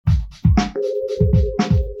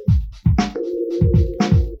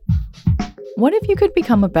What if you could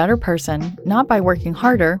become a better person, not by working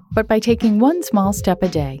harder, but by taking one small step a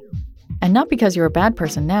day? And not because you're a bad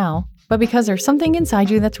person now, but because there's something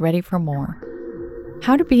inside you that's ready for more.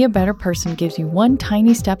 How to Be a Better Person gives you one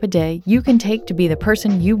tiny step a day you can take to be the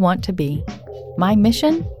person you want to be. My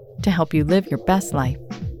mission? To help you live your best life.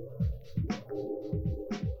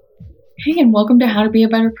 Hey, and welcome to How to Be a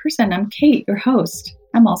Better Person. I'm Kate, your host.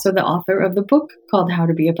 I'm also the author of the book called How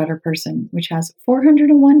to Be a Better Person, which has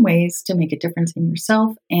 401 ways to make a difference in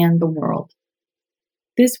yourself and the world.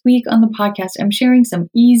 This week on the podcast, I'm sharing some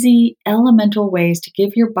easy, elemental ways to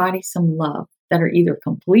give your body some love that are either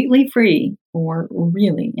completely free or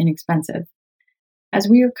really inexpensive. As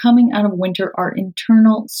we are coming out of winter, our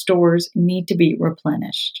internal stores need to be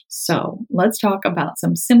replenished. So let's talk about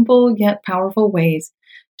some simple yet powerful ways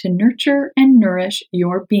to nurture and nourish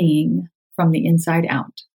your being from the inside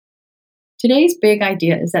out. Today's big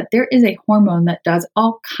idea is that there is a hormone that does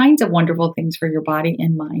all kinds of wonderful things for your body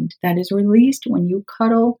and mind that is released when you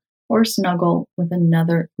cuddle or snuggle with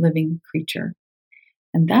another living creature.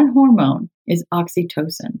 And that hormone is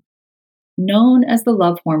oxytocin. Known as the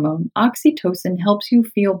love hormone, oxytocin helps you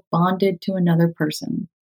feel bonded to another person.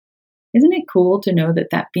 Isn't it cool to know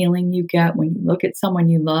that that feeling you get when you look at someone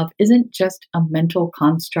you love isn't just a mental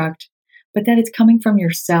construct, but that it's coming from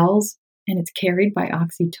your cells and it's carried by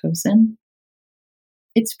oxytocin?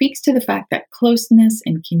 It speaks to the fact that closeness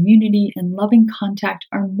and community and loving contact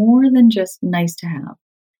are more than just nice to have.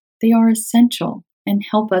 They are essential and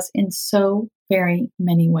help us in so very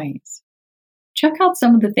many ways. Check out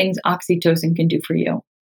some of the things oxytocin can do for you.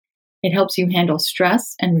 It helps you handle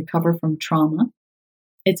stress and recover from trauma.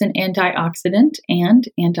 It's an antioxidant and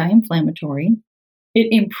anti-inflammatory. It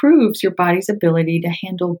improves your body's ability to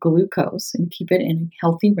handle glucose and keep it in a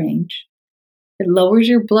healthy range. It lowers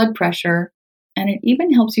your blood pressure, and it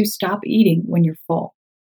even helps you stop eating when you're full.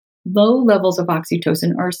 Low levels of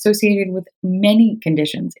oxytocin are associated with many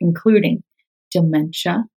conditions, including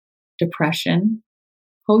dementia, depression,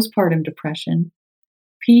 postpartum depression,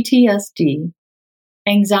 PTSD,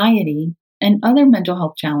 anxiety, and other mental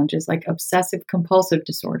health challenges like obsessive compulsive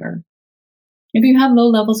disorder. If you have low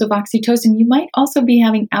levels of oxytocin, you might also be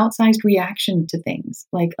having outsized reaction to things,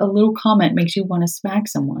 like a little comment makes you want to smack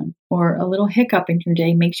someone, or a little hiccup in your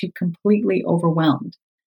day makes you completely overwhelmed.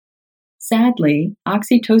 Sadly,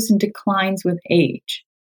 oxytocin declines with age.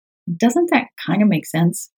 Doesn't that kind of make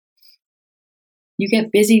sense? You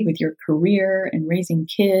get busy with your career and raising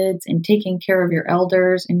kids and taking care of your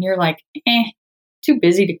elders, and you're like, too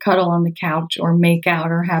busy to cuddle on the couch or make out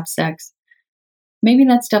or have sex. Maybe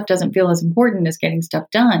that stuff doesn't feel as important as getting stuff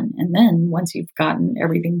done. And then once you've gotten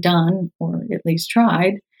everything done, or at least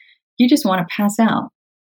tried, you just want to pass out.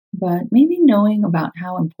 But maybe knowing about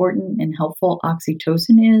how important and helpful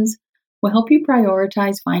oxytocin is will help you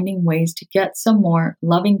prioritize finding ways to get some more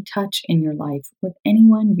loving touch in your life with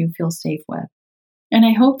anyone you feel safe with. And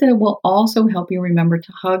I hope that it will also help you remember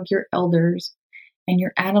to hug your elders and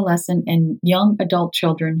your adolescent and young adult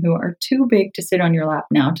children who are too big to sit on your lap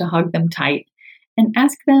now to hug them tight. And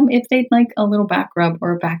ask them if they'd like a little back rub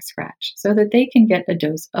or a back scratch so that they can get a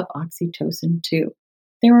dose of oxytocin too.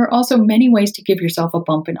 There are also many ways to give yourself a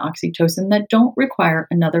bump in oxytocin that don't require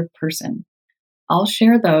another person. I'll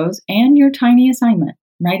share those and your tiny assignment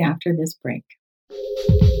right after this break.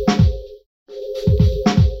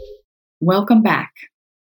 Welcome back.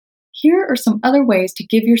 Here are some other ways to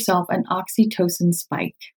give yourself an oxytocin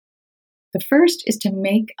spike. The first is to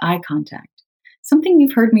make eye contact. Something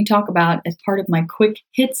you've heard me talk about as part of my quick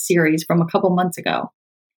hits series from a couple months ago.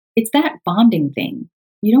 It's that bonding thing.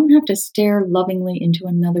 You don't have to stare lovingly into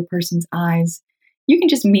another person's eyes. You can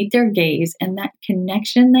just meet their gaze, and that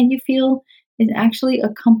connection that you feel is actually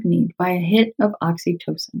accompanied by a hit of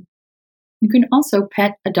oxytocin. You can also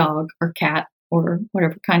pet a dog or cat or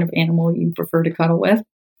whatever kind of animal you prefer to cuddle with.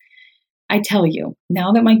 I tell you,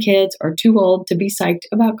 now that my kids are too old to be psyched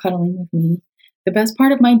about cuddling with me, the best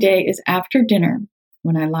part of my day is after dinner,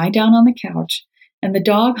 when I lie down on the couch and the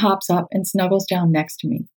dog hops up and snuggles down next to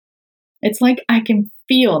me. It's like I can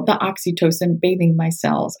feel the oxytocin bathing my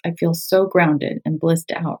cells. I feel so grounded and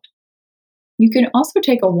blissed out. You can also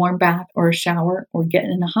take a warm bath or a shower or get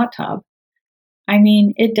in a hot tub. I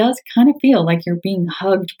mean, it does kind of feel like you're being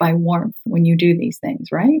hugged by warmth when you do these things,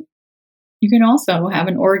 right? You can also have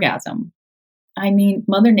an orgasm. I mean,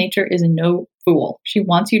 Mother Nature is no fool. She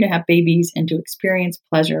wants you to have babies and to experience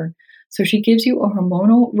pleasure, so she gives you a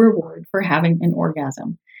hormonal reward for having an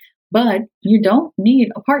orgasm. But you don't need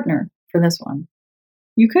a partner for this one.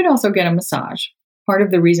 You could also get a massage. Part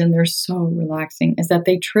of the reason they're so relaxing is that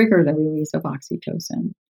they trigger the release of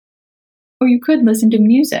oxytocin. Or you could listen to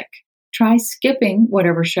music. Try skipping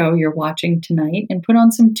whatever show you're watching tonight and put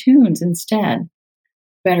on some tunes instead.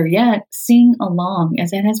 Better yet, sing along,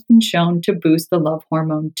 as it has been shown to boost the love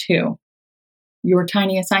hormone too. Your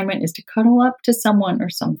tiny assignment is to cuddle up to someone or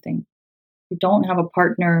something. If you don't have a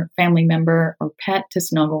partner, family member, or pet to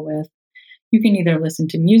snuggle with, you can either listen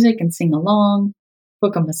to music and sing along,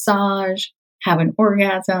 book a massage, have an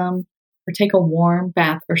orgasm, or take a warm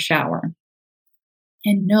bath or shower.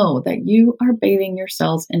 And know that you are bathing your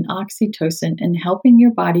cells in oxytocin and helping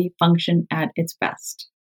your body function at its best.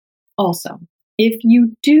 Also, if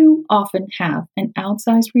you do often have an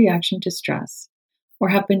outsized reaction to stress, or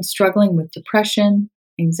have been struggling with depression,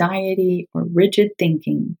 anxiety, or rigid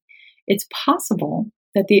thinking, it's possible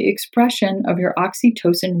that the expression of your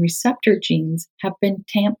oxytocin receptor genes have been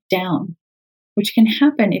tamped down, which can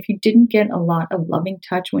happen if you didn't get a lot of loving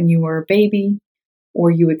touch when you were a baby, or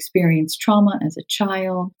you experienced trauma as a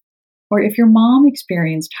child, or if your mom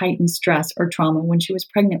experienced heightened stress or trauma when she was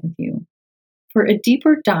pregnant with you. For a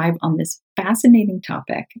deeper dive on this fascinating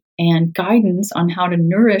topic and guidance on how to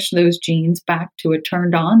nourish those genes back to a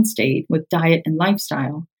turned-on state with diet and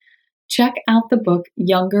lifestyle, check out the book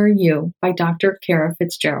Younger You by Dr. Kara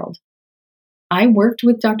Fitzgerald. I worked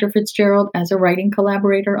with Dr. Fitzgerald as a writing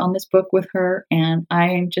collaborator on this book with her, and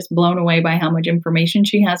I am just blown away by how much information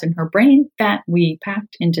she has in her brain that we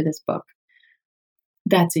packed into this book.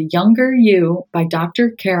 That's Younger You by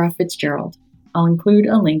Dr. Kara Fitzgerald. I'll include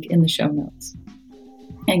a link in the show notes.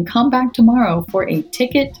 And come back tomorrow for a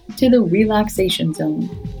ticket to the relaxation zone.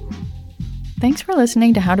 Thanks for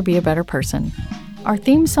listening to How to Be a Better Person. Our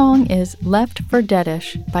theme song is Left for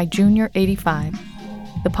Deadish by Junior85.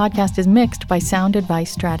 The podcast is mixed by Sound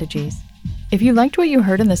Advice Strategies. If you liked what you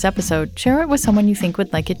heard in this episode, share it with someone you think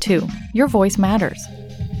would like it too. Your voice matters.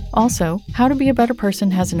 Also, How to Be a Better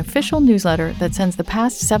Person has an official newsletter that sends the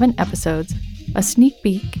past 7 episodes, a sneak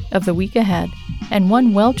peek of the week ahead, and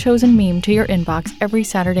one well-chosen meme to your inbox every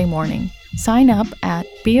Saturday morning. Sign up at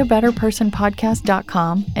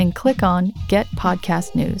beabetterpersonpodcast.com and click on Get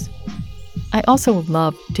Podcast News. I also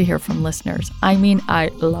love to hear from listeners. I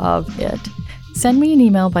love it. Send me an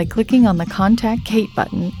email by clicking on the Contact Kate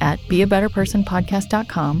button at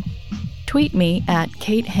beabetterpersonpodcast.com, tweet me at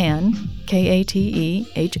KateHan,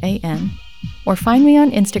 Katehan, or find me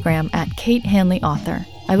on Instagram at Kate Hanley Author.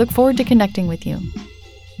 I look forward to connecting with you.